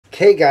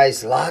Okay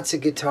guys, lots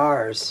of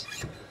guitars.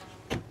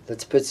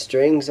 Let's put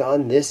strings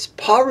on this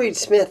Paul Reed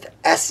Smith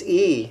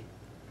SE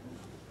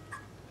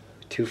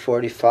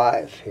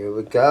 245. Here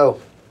we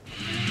go.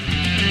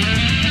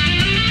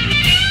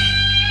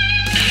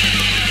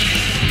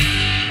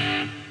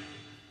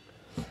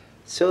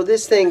 So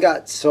this thing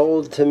got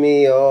sold to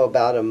me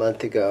about a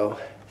month ago.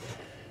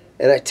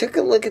 And I took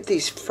a look at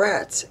these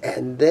frets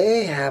and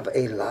they have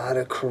a lot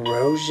of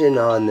corrosion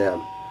on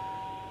them.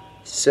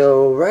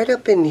 So right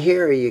up in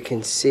here you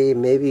can see,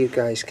 maybe you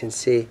guys can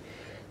see,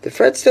 the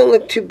frets don't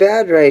look too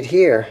bad right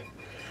here.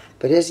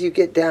 But as you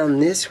get down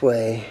this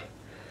way,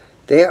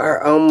 they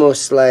are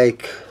almost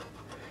like,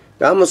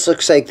 it almost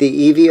looks like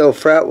the EVO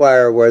fret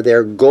wire where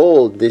they're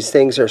gold. These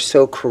things are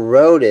so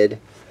corroded.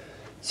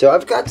 So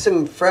I've got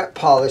some fret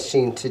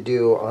polishing to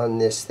do on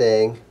this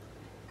thing.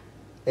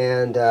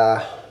 And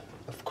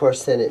of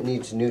course then it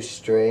needs new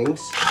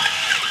strings.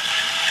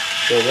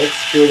 So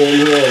let's get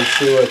in here and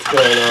see what's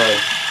going on.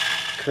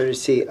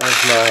 Courtesy of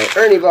my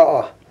Ernie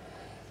Ball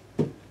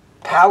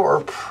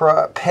Power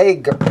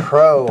Peg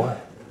Pro.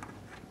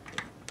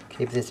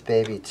 Keep this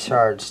baby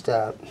charged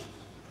up.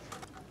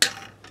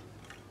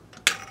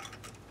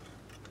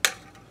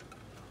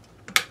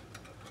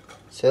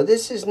 So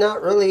this is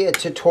not really a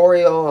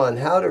tutorial on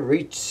how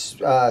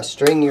to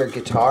string your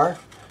guitar.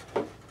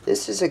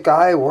 This is a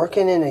guy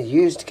working in a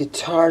used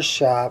guitar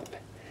shop,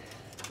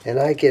 and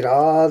I get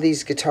all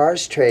these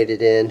guitars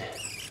traded in,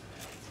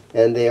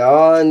 and they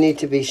all need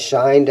to be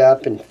shined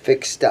up and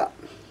fixed up.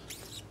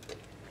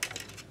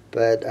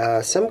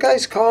 But some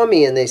guys call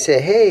me and they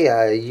say,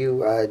 hey,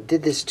 you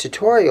did this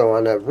tutorial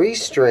on a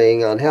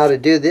restring on how to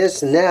do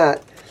this and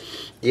that.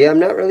 Yeah, I'm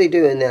not really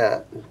doing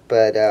that,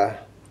 but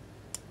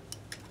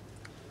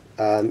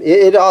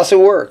it also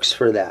works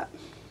for that.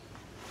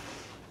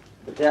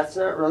 But that's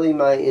not really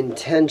my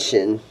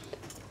intention,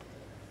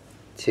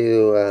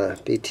 to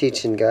be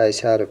teaching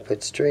guys how to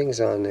put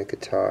strings on a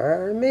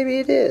guitar. Or maybe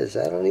it is,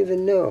 I don't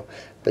even know.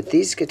 But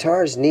these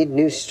guitars need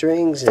new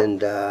strings,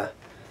 and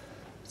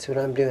that's what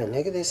I'm doing.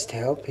 Look at this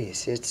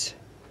tailpiece.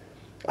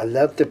 I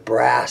love the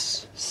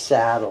brass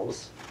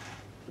saddles.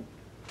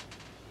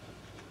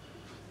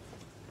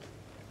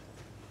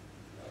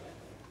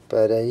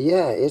 But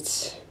yeah,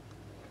 it's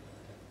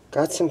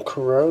got some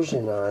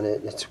corrosion on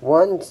it. It's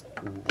one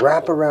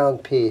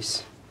wraparound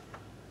piece.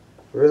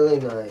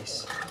 Really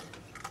nice.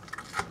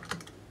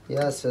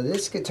 Yeah, so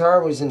this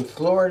guitar was in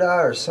Florida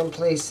or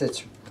someplace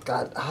that's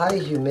got high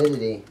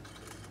humidity.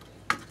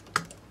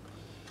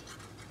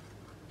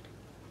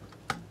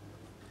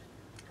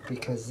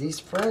 Because these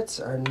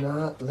frets are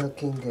not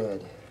looking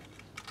good.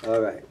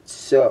 Alright,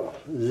 so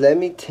let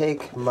me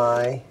take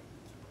my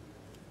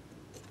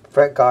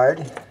fret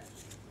guard.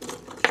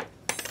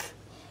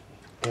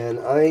 And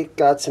I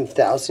got some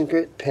 1000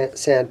 grit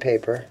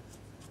sandpaper.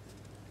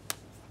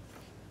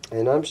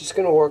 And I'm just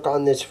going to work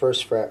on this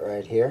first fret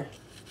right here.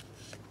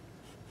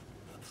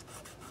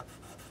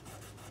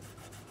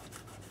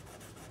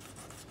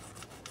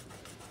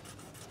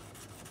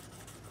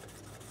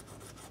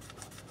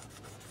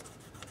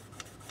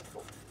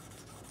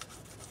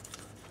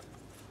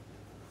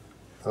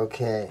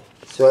 Okay,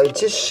 so I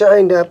just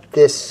shined up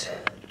this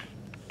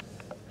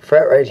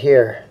fret right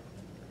here.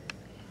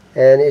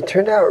 And it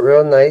turned out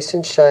real nice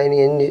and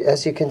shiny, and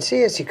as you can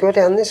see, as you go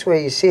down this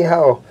way, you see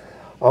how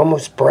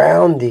almost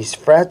brown these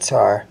frets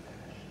are.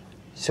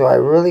 So I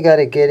really got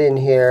to get in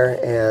here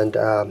and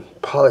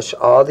polish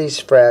all these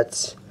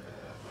frets.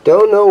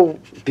 Don't know,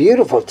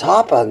 beautiful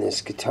top on this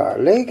guitar.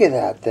 Look at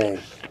that thing.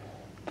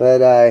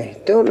 But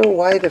I don't know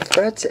why the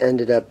frets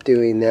ended up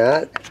doing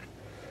that.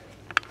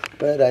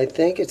 But I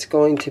think it's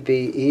going to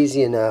be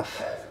easy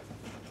enough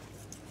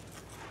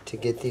to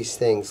get these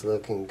things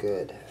looking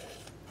good.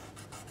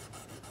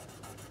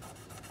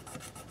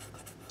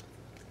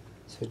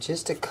 So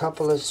just a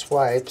couple of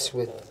swipes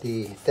with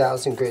the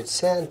 1000 grit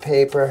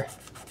sandpaper.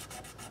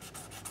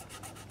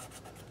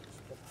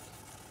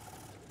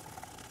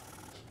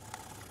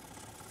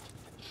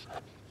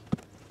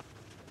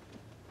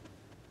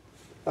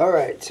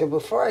 Alright, so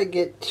before I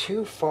get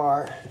too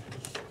far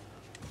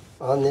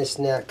on this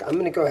neck, I'm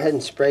going to go ahead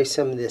and spray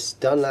some of this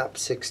Dunlop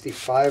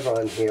 65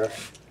 on here.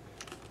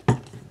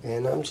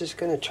 And I'm just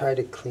going to try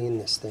to clean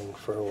this thing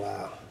for a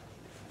while.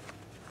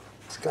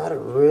 It's got a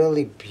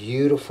really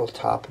beautiful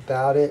top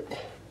about it.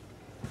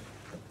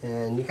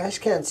 And you guys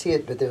can't see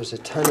it, but there's a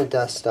ton of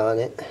dust on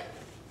it.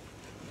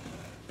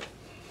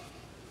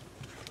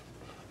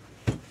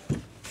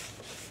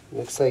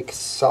 Looks like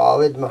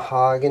solid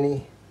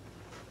mahogany.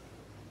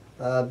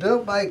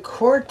 Built by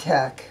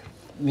Cortec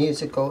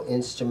Musical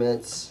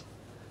Instruments,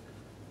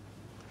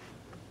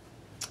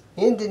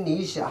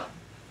 Indonesia.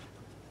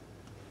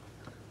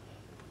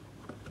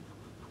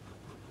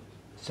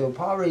 So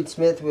Paul Reed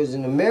Smith was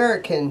an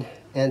American,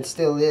 and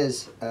still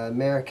is,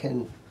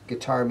 American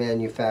guitar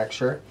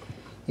manufacturer.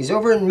 He's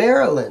over in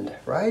Maryland,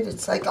 right?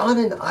 It's like on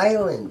an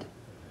island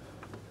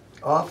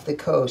off the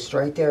coast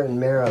right there in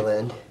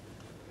Maryland,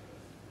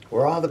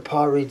 where all the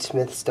Paul Reed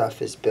Smith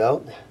stuff is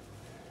built.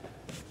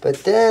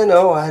 But then,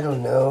 oh, I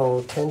don't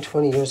know, 10,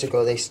 20 years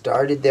ago, they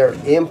started their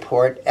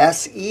import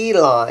SE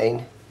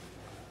line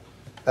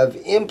of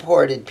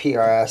imported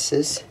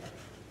PRSs.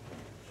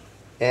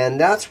 And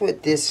that's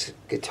what this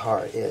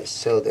guitar is.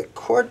 So the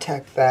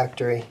Cortec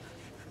factory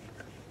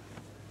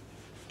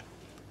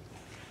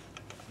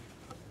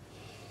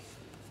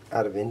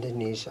out of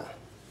Indonesia.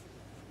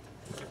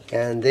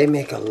 And they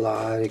make a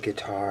lot of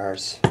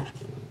guitars.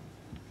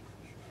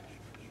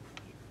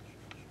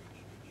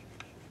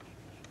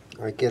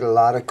 I get a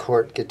lot of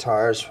Cort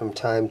guitars from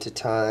time to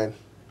time.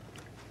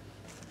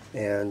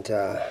 And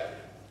the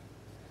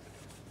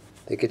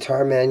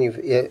guitar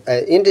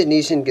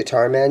Indonesian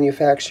guitar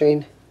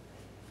manufacturing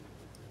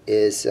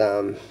is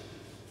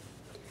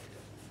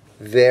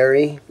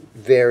very,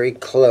 very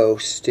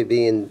close to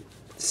being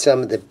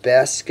some of the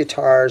best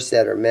guitars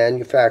that are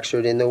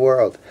manufactured in the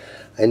world.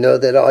 I know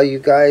that all you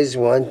guys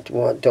don't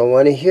want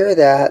to hear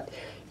that.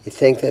 You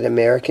think that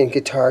American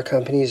guitar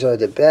companies are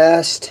the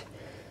best,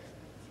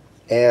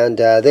 and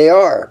they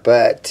are.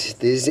 But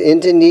these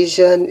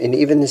Indonesian and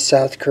even the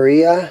South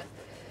Korea,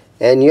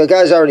 and you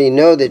guys already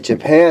know that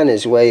Japan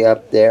is way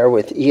up there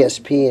with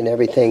ESP and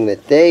everything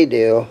that they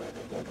do.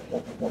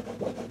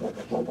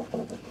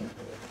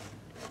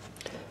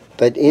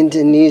 But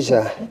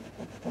Indonesia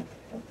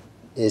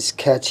is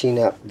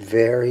catching up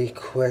very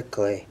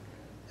quickly.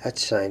 That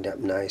signed up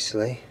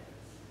nicely.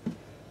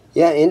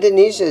 Yeah,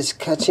 Indonesia is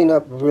catching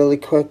up really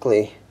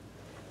quickly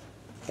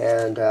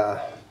and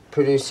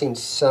producing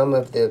some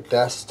of the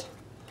best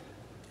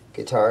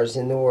guitars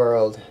in the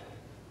world.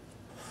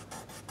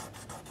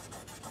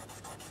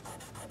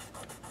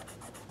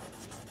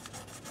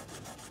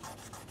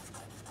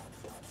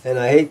 And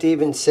I hate to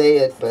even say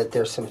it, but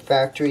there's some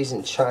factories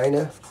in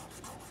China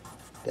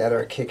that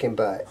are kicking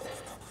butt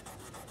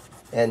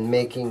and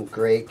making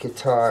great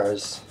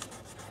guitars.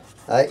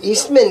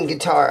 Eastman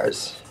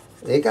guitars,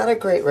 they got a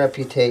great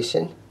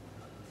reputation.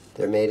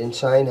 They're made in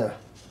China.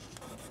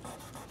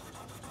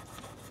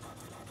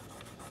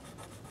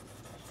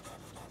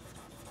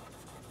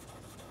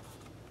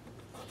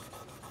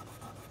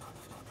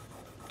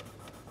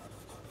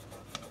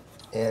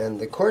 And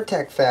the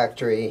Cortec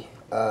factory,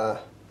 I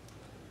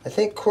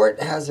think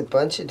Cort has a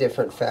bunch of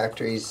different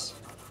factories.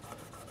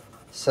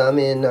 Some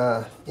in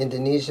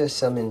Indonesia,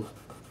 some in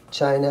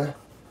China,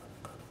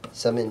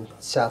 some in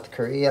South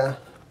Korea.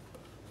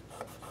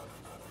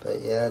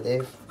 But yeah,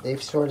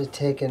 they've sort of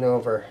taken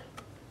over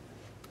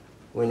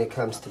when it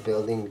comes to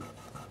building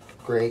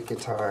great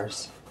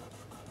guitars.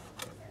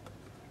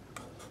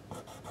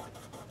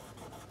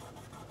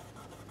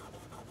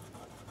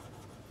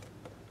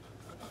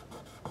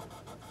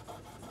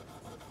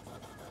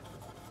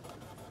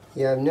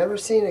 Yeah, I've never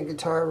seen a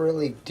guitar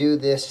really do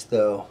this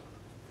though.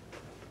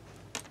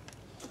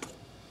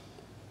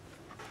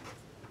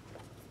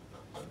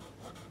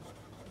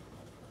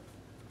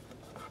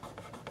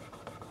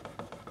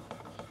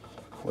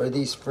 Where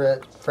these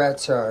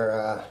frets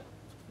are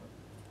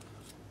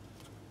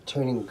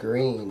turning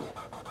green.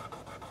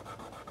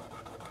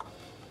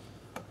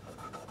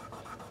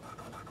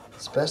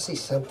 Especially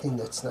something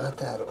that's not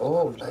that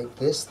old like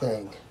this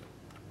thing.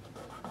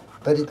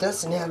 But it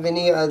doesn't have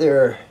any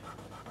other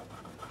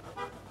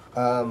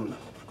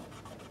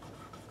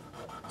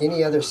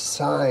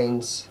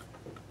signs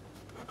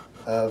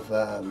of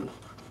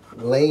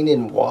laying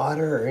in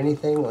water or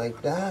anything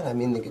like that. I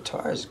mean, the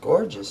guitar is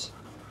gorgeous.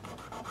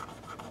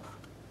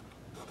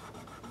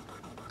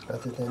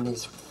 Other than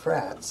these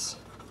frets.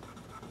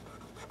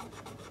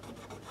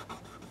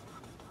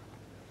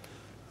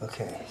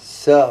 Okay,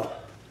 so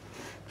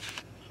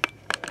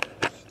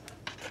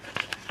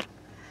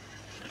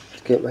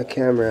let's get my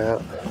camera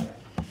out.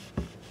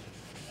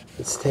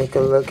 Let's take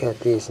a look at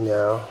these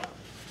now.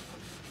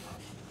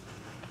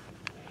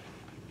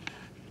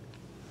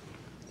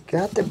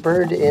 Got the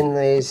bird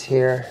inlays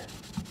here.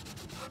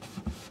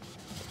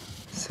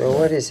 So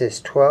what is this?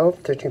 12,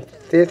 13,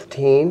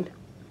 15,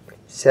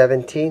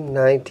 17,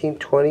 19,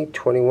 20,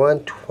 21,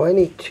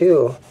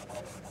 22.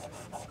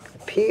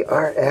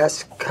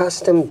 PRS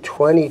Custom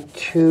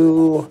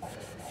 22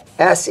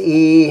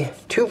 SE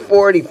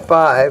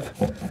 245.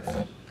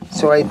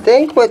 So I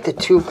think what the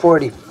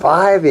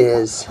 245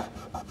 is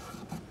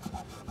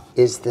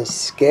the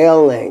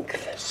scale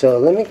length. So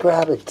let me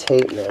grab a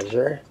tape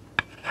measure.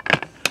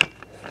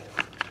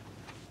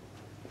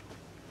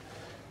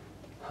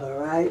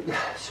 Alright,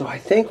 so I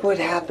think what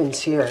happens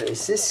here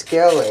is this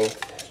scale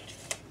length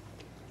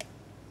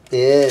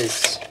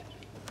is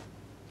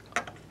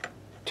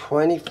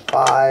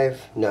 24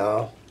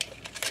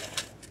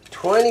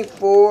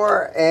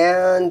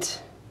 and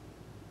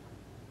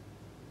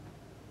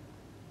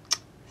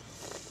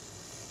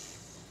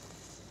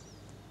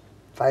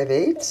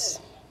 5/8.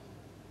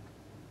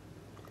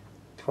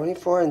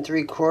 24 and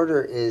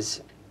 3/4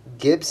 is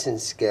Gibson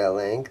scale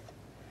length.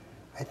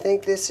 I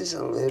think this is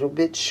a little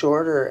bit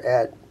shorter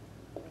at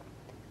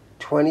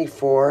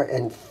 24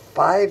 and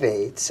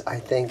 5/8, I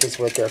think is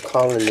what they're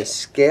calling the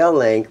scale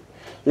length.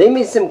 Leave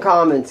me some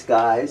comments,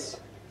 guys.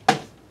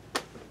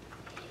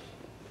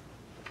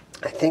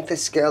 I think the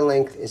scale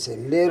length is a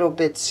little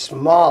bit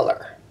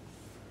smaller.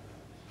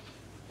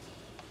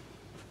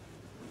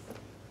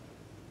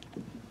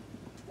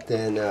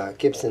 Than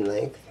Gibson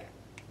length.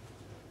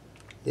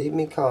 Leave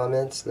me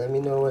comments. Let me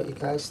know what you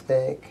guys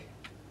think.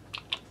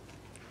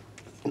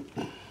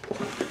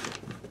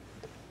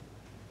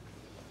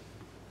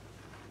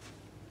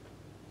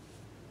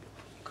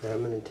 Okay,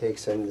 I'm going to take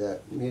some of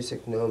that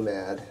Music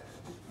Nomad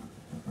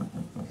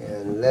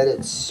and let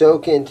it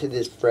soak into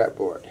this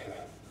fretboard.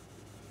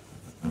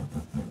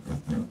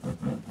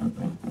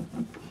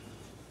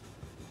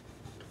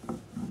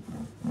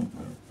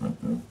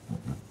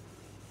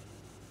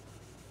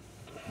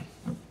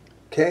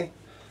 Okay,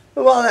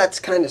 well, that's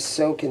kind of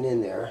soaking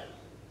in there.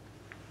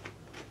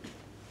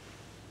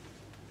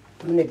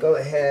 I'm going to go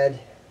ahead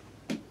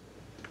and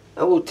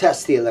we'll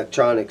test the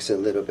electronics a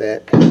little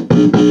bit.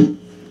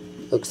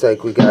 Looks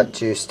like we got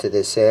juice to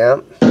this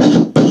amp.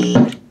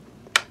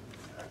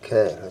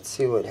 Okay, let's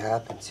see what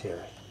happens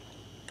here.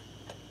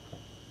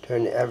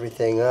 Turn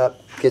everything up,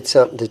 get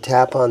something to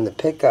tap on the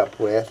pickup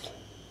with.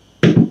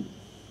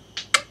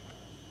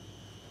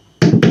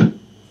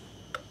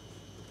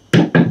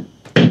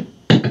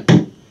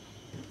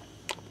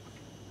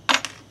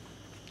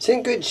 It's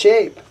in good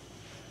shape.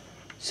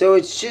 So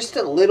it's just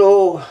a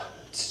little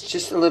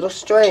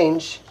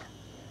strange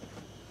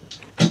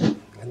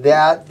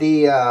that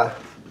the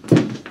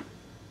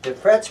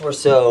frets were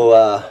so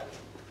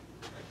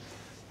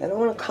I don't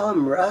want to call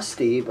them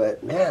rusty,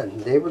 but man,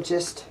 they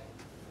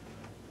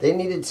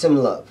needed some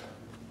love.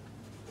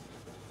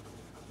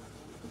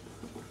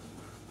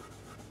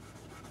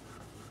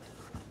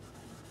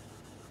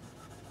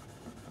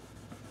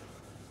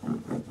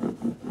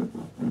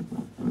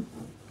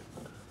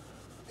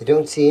 I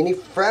don't see any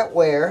fret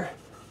wear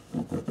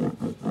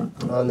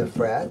on the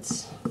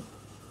frets,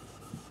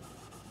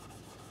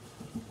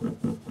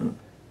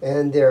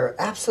 and there are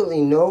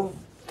absolutely no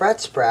fret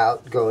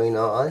sprout going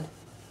on.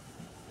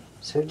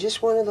 So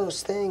just one of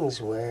those things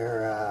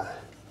where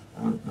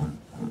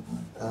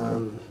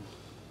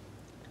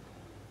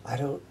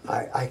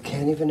I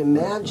can't even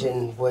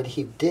imagine what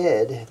he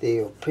did,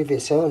 the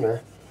previous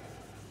owner,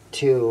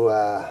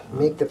 to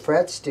make the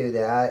frets do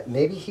that.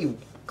 Maybe he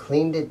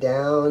cleaned it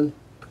down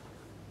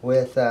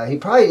with, he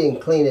probably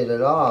didn't clean it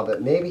at all,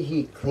 but maybe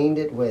he cleaned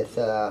it with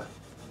a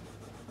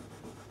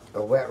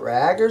wet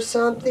rag or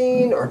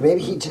something, or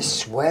maybe he just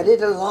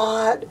sweated a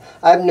lot.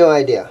 I have no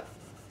idea.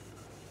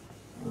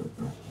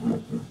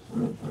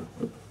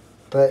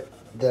 But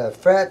the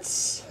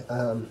frets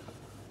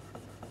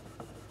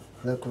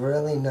look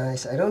really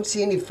nice. I don't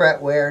see any fret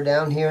wear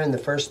down here in the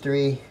first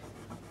three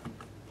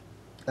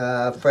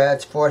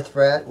frets, fourth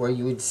fret, where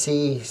you would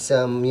see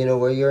some, you know,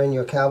 where you're in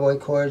your cowboy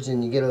chords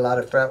and you get a lot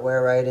of fret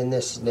wear right in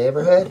this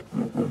neighborhood.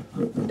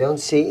 I don't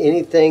see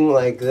anything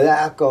like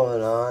that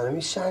going on. Let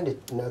me shine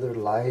another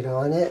light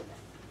on it.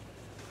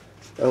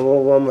 And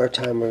well, one more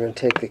time we're going to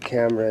take the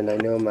camera, and I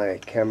know my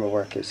camera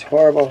work is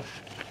horrible.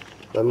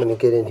 I'm going to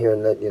get in here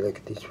and let you look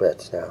at these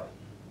frets now.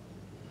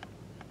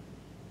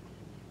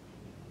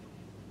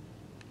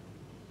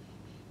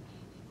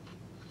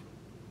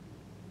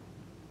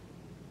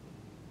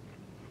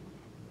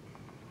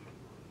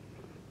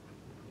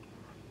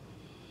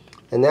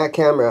 And that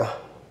camera,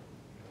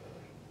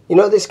 you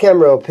know, this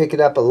camera will pick it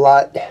up a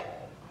lot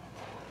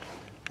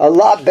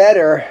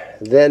better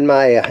than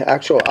my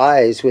actual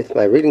eyes with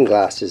my reading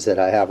glasses that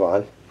I have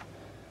on.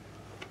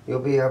 You'll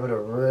be able to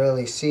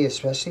really see,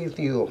 especially if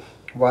you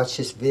watch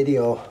this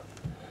video,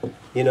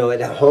 you know,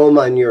 at home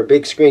on your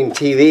big screen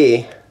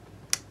TV.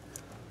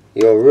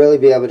 You'll really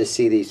be able to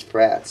see these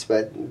frets,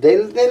 but they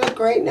look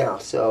great now.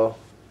 So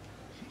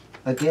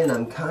again,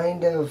 I'm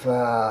kind of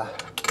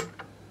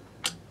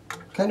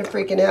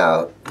freaking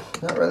out.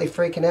 Not really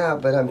freaking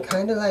out, but I'm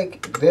kind of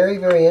like very,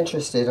 very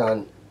interested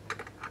on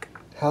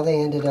how they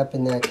ended up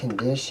in that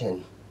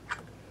condition,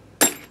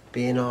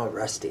 being all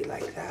rusty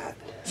like that.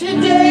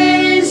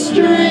 Today's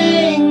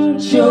string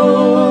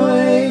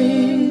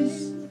choice.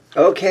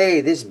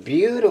 Okay, this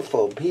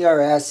beautiful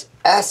PRS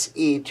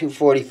SE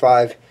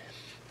 245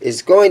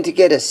 is going to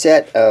get a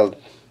set of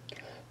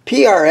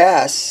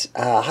PRS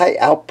high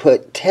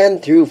output 10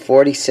 through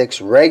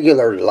 46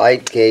 regular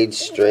light gauge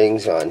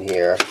strings on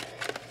here.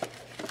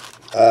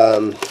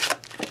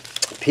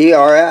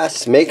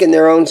 PRS making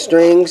their own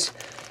strings.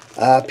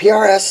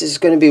 PRS is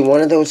going to be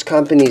one of those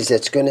companies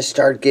that's going to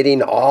start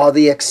getting all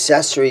the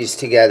accessories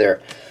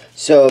together.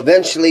 So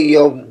eventually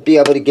you'll be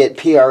able to get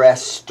PRS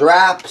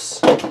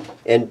straps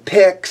and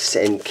picks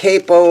and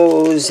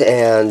capos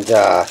and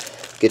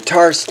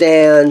guitar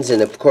stands,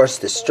 and of course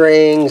the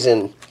strings.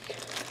 And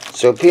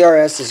so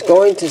PRS is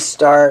going to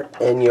start,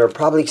 and you're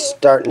probably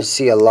starting to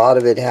see a lot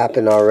of it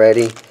happen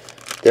already.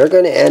 They're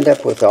going to end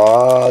up with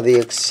all the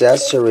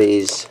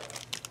accessories.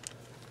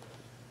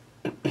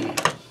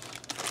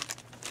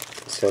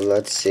 So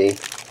let's see.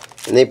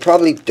 And they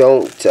probably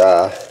don't,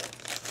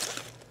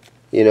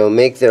 you know,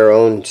 make their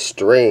own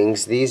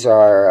strings. These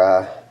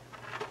are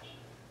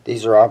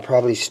all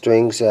probably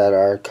strings that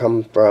are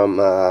come from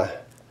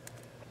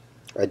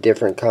a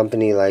different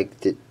company like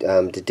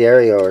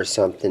D'Addario or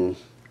something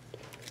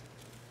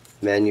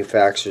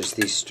manufactures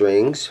these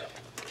strings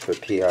for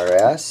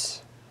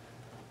PRS.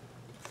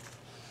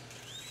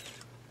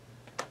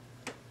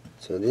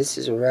 So this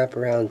is a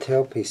wraparound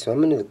tailpiece. So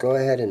I'm going to go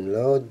ahead and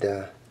load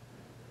the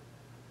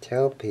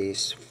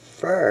tailpiece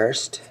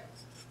first.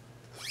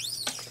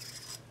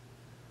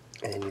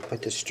 And you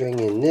put the string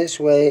in this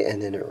way,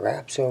 and then it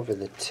wraps over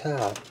the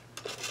top.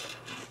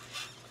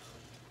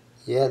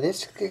 Yeah,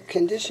 this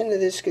condition of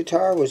this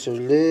guitar was a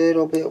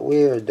little bit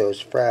weird,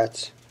 those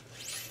frets.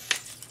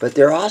 But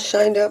they're all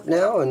shined up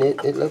now, and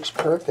it looks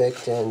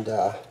perfect. And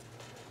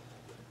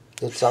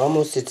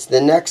it's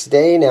the next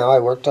day now. I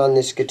worked on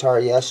this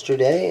guitar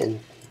yesterday, and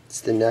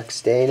it's the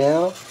next day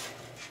now.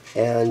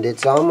 And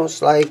it's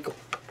almost like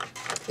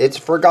it's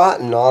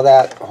forgotten all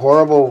that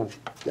horrible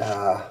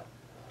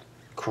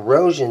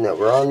corrosion that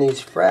were on these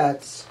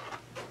frets.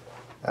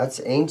 That's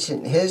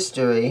ancient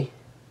history.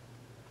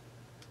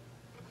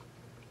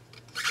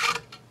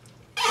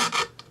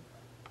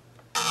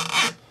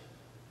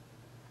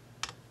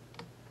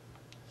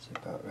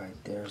 About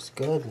right there is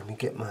good. Let me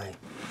get my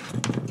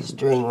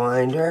string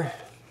winder.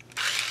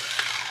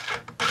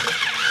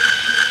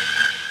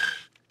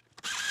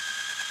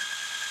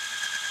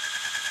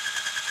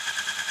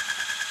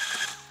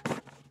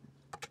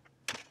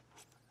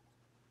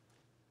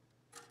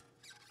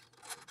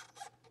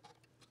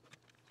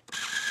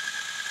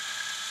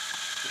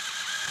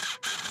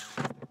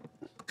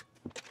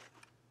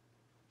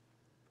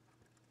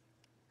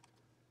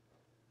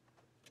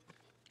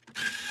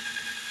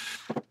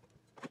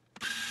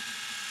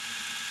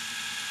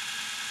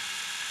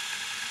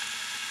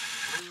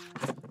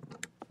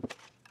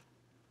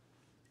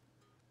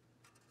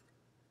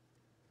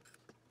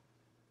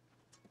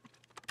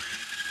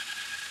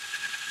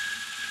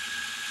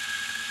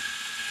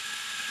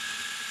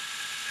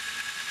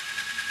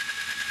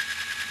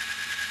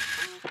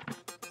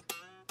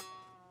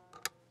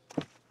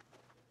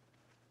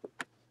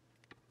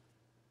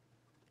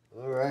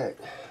 Alright,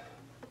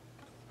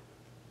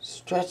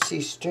 stretch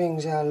these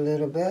strings out a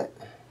little bit.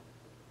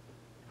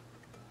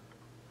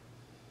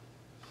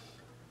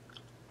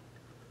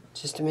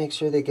 Just to make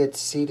sure they get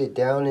seated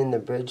down in the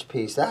bridge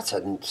piece. That's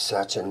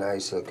such a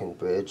nice looking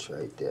bridge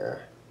right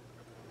there.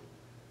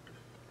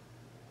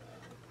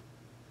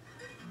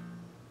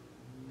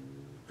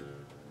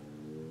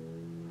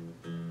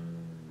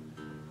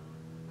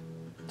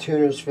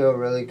 Tuners feel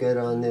really good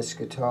on this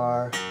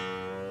guitar.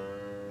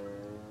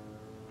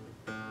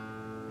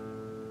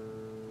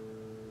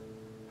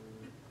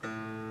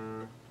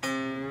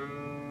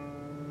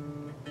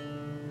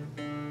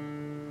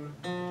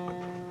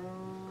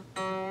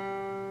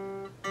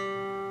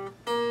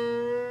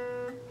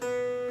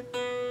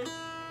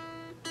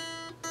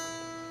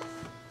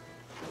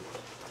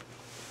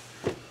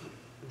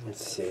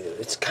 Let's see,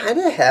 it's kind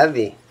of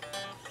heavy.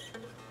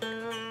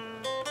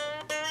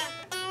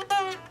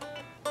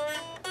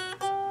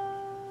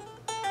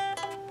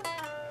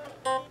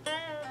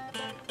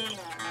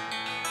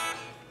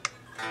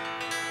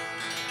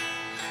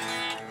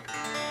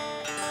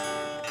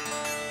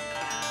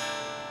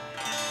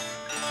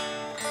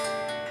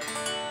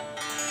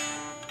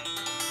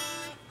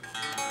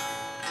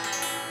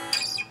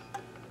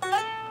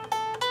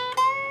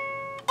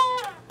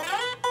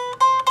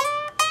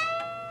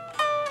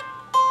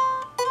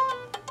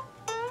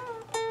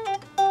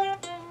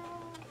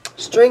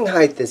 String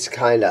height is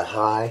kind of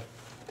high.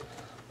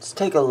 Let's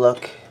take a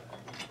look.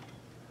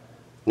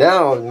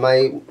 Now,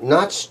 my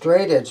not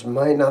straight edge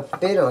might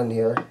not fit on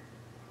here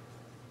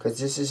because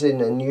this is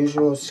an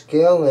unusual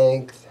scale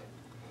length.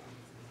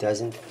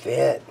 Doesn't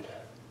fit.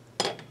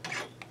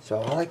 So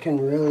all I can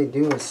really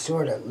do is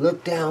sort of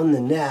look down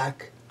the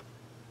neck,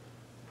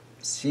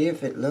 see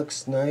if it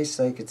looks nice,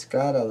 like it's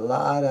got a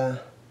lot of...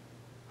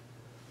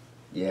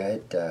 Yeah,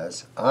 it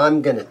does.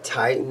 I'm going to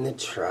tighten the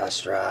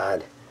truss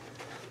rod.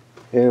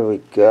 Here we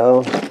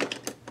go.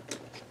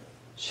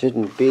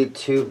 Shouldn't be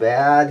too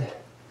bad.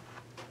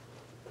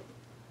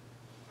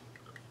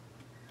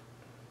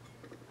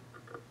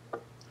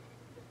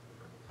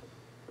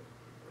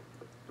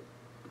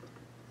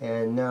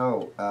 And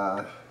now,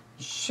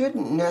 you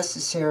shouldn't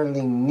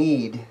necessarily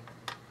need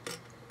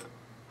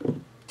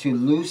to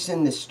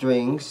loosen the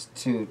strings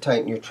to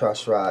tighten your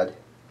truss rod.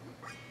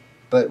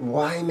 But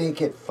why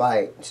make it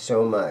fight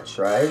so much,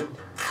 right?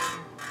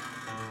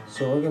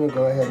 So we're going to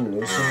go ahead and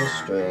loosen the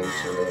strings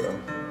a little.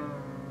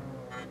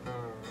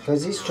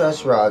 Because these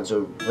truss rods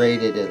are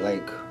rated at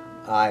like,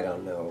 I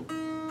don't know,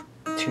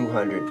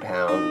 200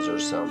 pounds or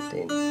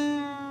something.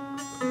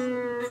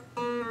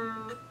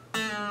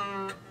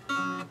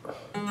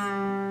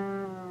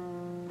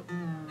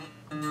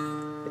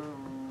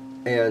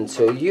 And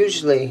so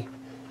usually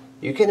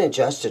you can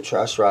adjust a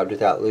truss rod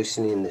without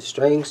loosening the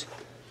strings.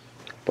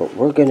 But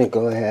we're going to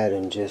go ahead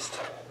and just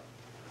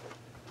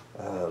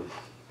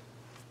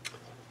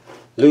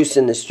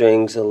loosen the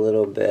strings a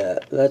little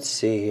bit. Let's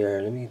see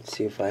here. Let me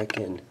see if I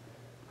can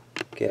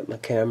get my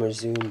camera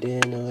zoomed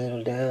in a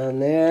little down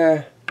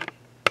there.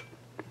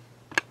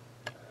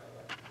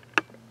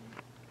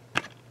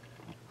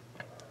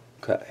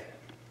 Okay.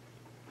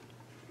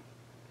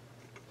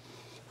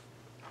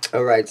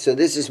 Alright, so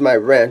this is my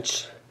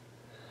wrench.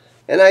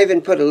 And I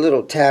even put a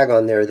little tag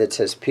on there that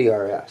says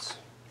PRS.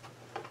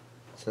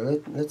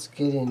 So let's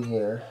get in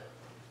here.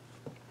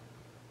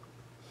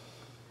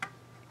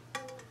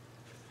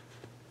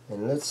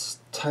 And let's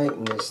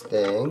tighten this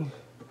thing.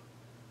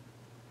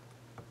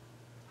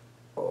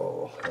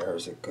 Oh,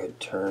 there's a good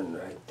turn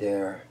right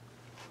there.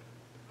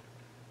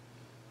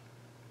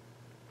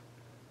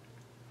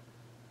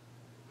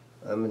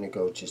 I'm going to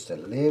go just a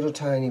little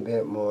tiny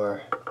bit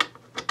more.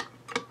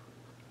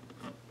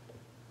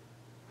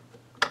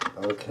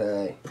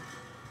 Okay.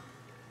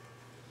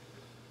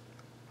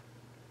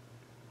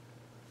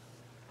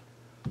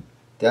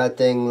 That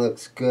thing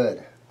looks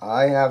good.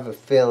 I have a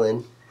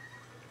feeling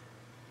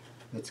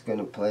it's going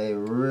to play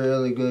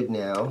really good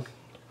now.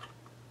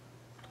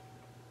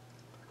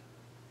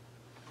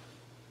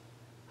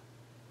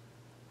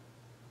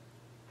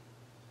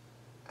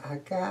 I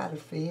got a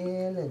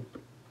feeling.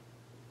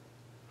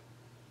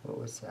 What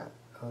was that?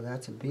 Oh,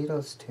 that's a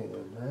Beatles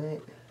tune,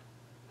 right?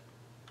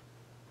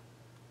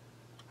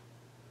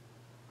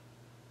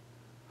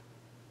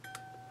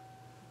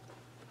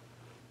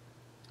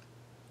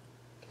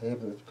 Okay,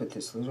 but let's put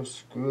this little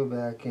screw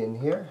back in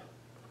here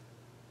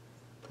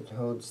that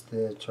holds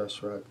the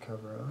truss rod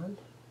cover on.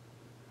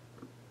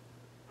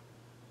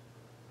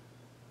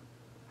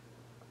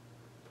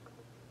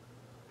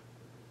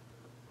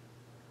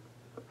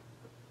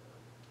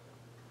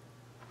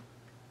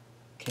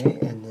 Okay,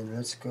 and then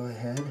let's go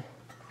ahead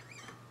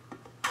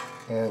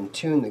and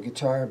tune the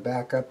guitar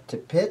back up to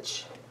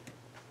pitch.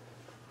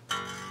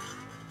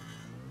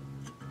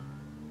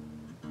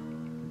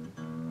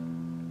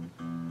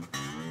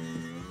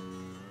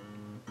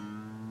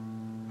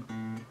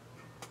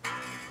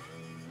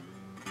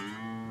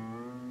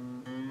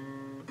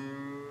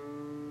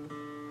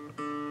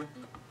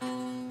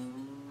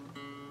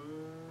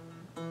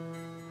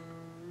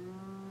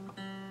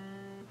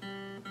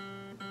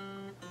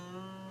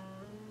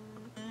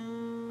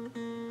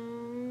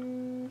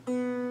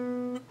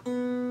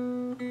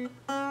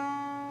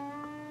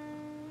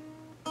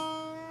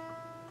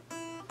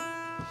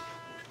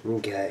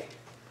 Okay,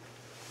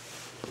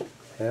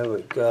 there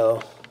we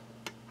go.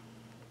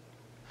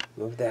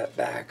 Move that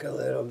back a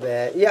little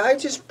bit. Yeah, I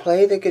just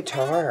play the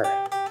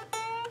guitar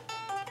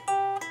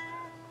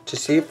to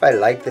see if I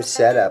like the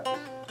setup.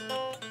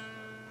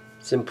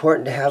 It's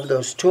important to have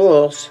those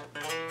tools.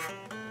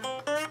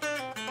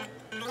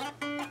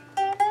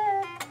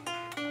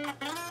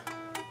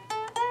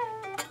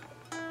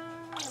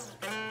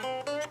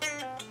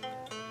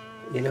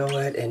 You know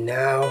what? And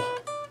now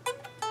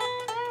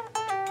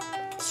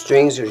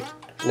strings are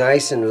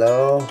nice and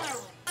low.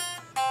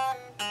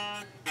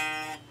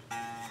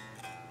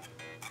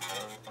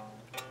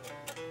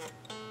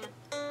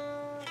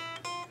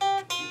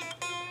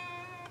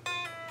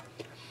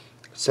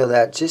 So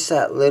that just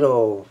that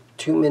little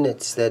 2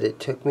 minutes that it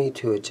took me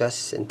to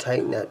adjust and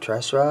tighten that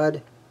truss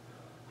rod,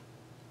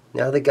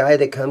 now the guy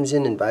that comes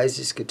in and buys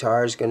this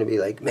guitar is going to be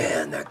like,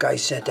 man, that guy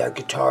set that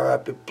guitar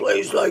up, it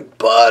plays like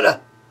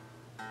butter.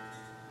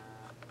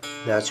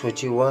 That's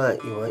what you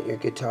want. You want your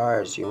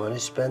guitars. You want to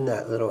spend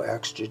that little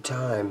extra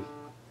time.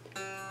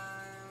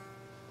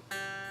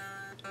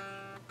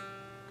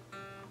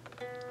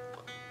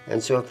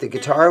 And so if the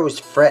guitar was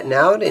fretting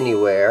out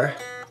anywhere,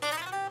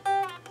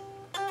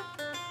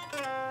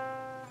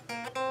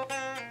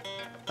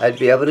 I'd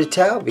be able to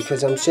tell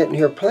because I'm sitting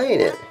here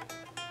playing it.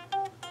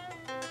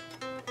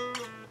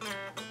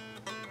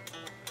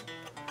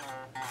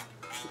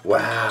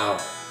 Wow.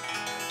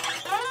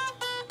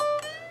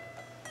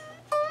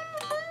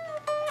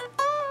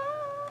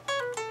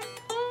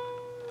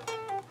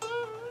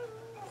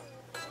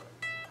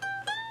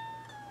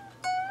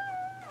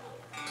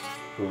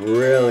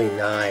 Really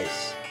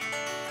nice.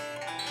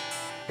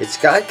 It's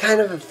got kind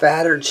of a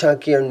fatter,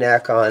 chunkier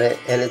neck on it,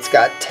 and it's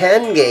got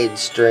 10 gauge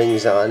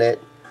strings on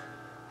it.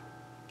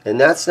 And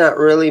that's not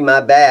really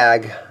my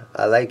bag.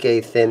 I like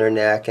a thinner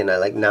neck and I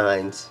like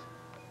 9s.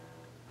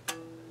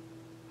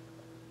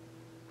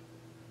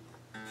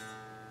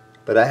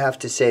 But I have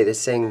to say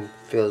this thing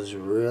feels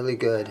really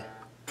good.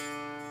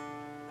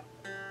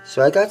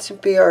 So I got some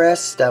PRS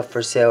stuff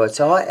for sale. It's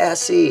all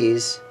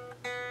SEs.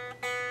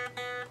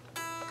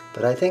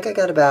 But I think I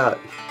got about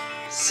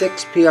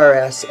 6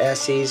 PRS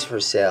SEs for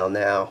sale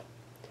now.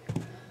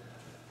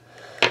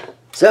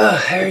 So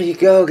there you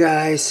go,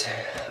 guys.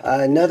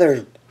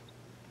 Another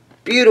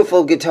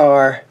beautiful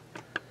guitar.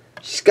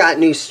 She's got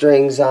new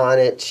strings on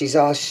it. She's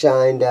all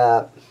shined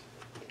up.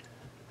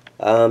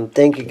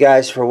 Thank you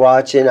guys for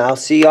watching. I'll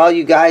see all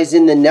you guys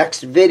in the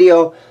next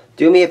video.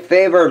 Do me a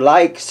favor,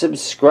 like,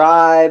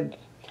 subscribe.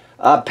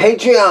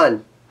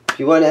 Patreon, if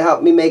you want to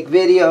help me make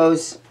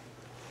videos.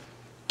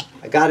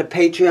 I got a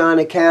Patreon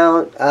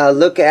account.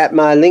 Look at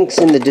my links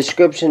in the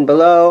description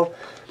below.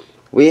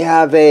 We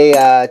have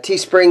a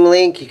Teespring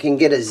link. You can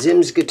get a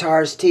ZIMM'S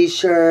Guitars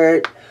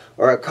t-shirt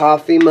or a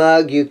coffee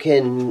mug. You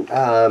can,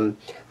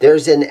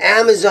 there's an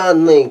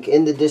Amazon link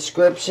in the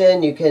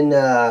description. You can,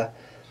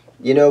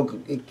 you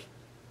know,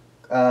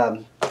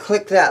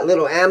 click that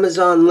little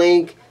Amazon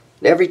link.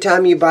 And every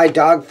time you buy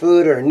dog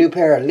food or a new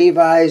pair of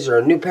Levi's or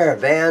a new pair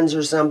of Vans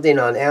or something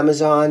on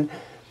Amazon,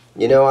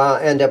 you know, I'll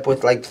end up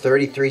with like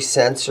 33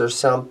 cents or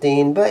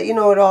something. But, you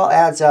know, it all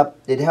adds up.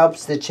 It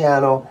helps the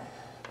channel.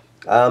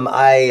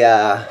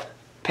 I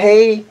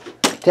pay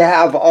to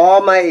have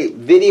all my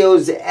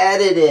videos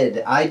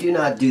edited. I do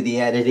not do the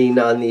editing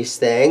on these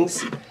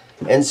things.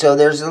 And so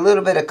there's a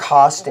little bit of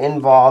cost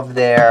involved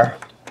there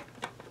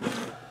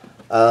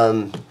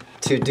to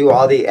do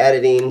all the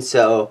editing.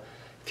 So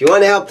if you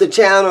want to help the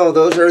channel,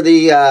 those are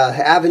the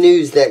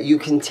avenues that you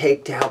can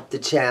take to help the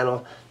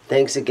channel.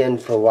 Thanks again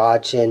for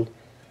watching.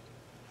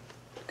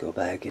 Go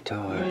buy a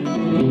guitar.